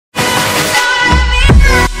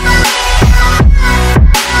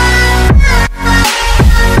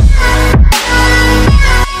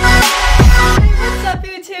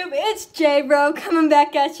Rowe coming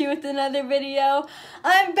back at you with another video.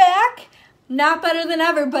 I'm back. Not better than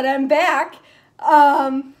ever, but I'm back.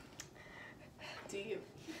 Deep.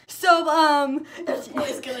 So, This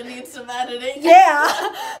boy's gonna need some editing. Yeah.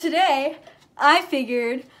 Today, I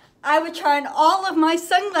figured I would try on all of my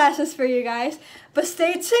sunglasses for you guys, but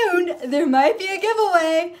stay tuned. There might be a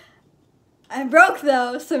giveaway. I'm broke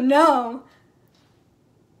though, so no.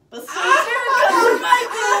 But stay tuned, 'cause there might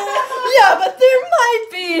be. Yeah, but there might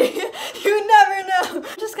be. You never know.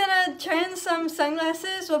 I'm just gonna try on some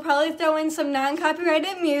sunglasses. We'll probably throw in some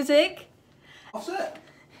non-copyrighted music. All set.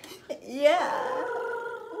 Yeah.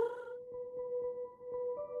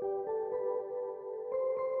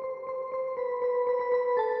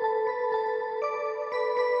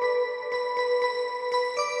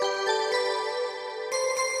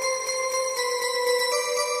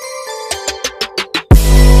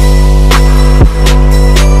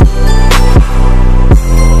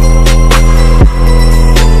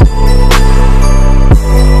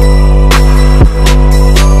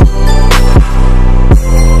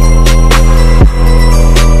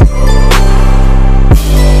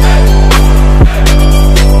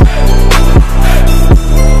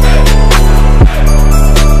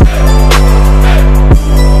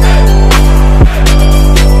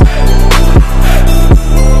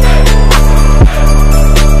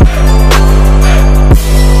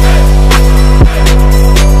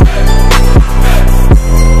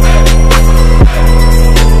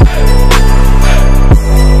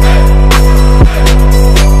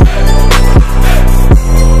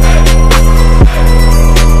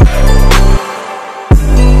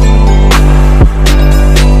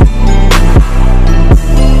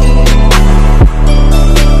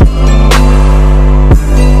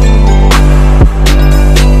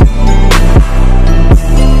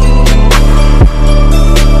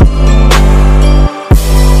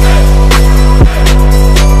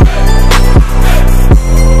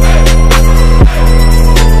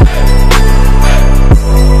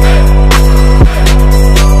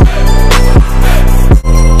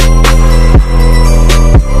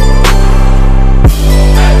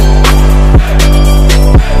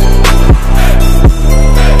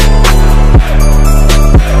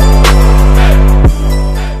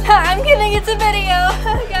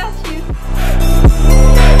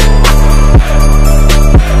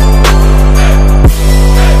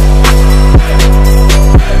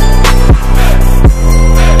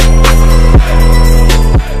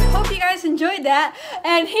 That.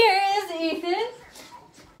 And here is Ethan.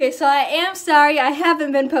 Okay, so I am sorry I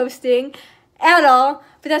haven't been posting at all,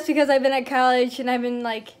 but that's because I've been at college and I've been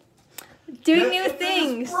like doing new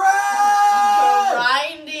things. Grinding.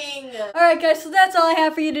 Alright guys, so that's all I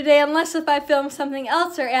have for you today, unless if I film something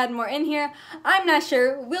else or add more in here. I'm not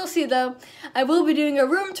sure. We'll see though. I will be doing a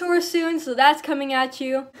room tour soon, so that's coming at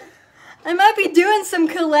you. I might be doing some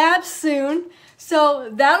collabs soon,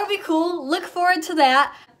 so that'll be cool. Look forward to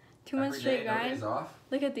that. 2 months straight grind.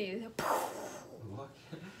 Look at these. Look.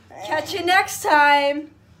 Catch you next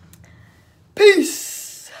time.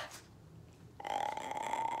 Peace.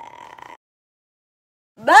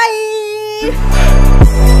 Bye.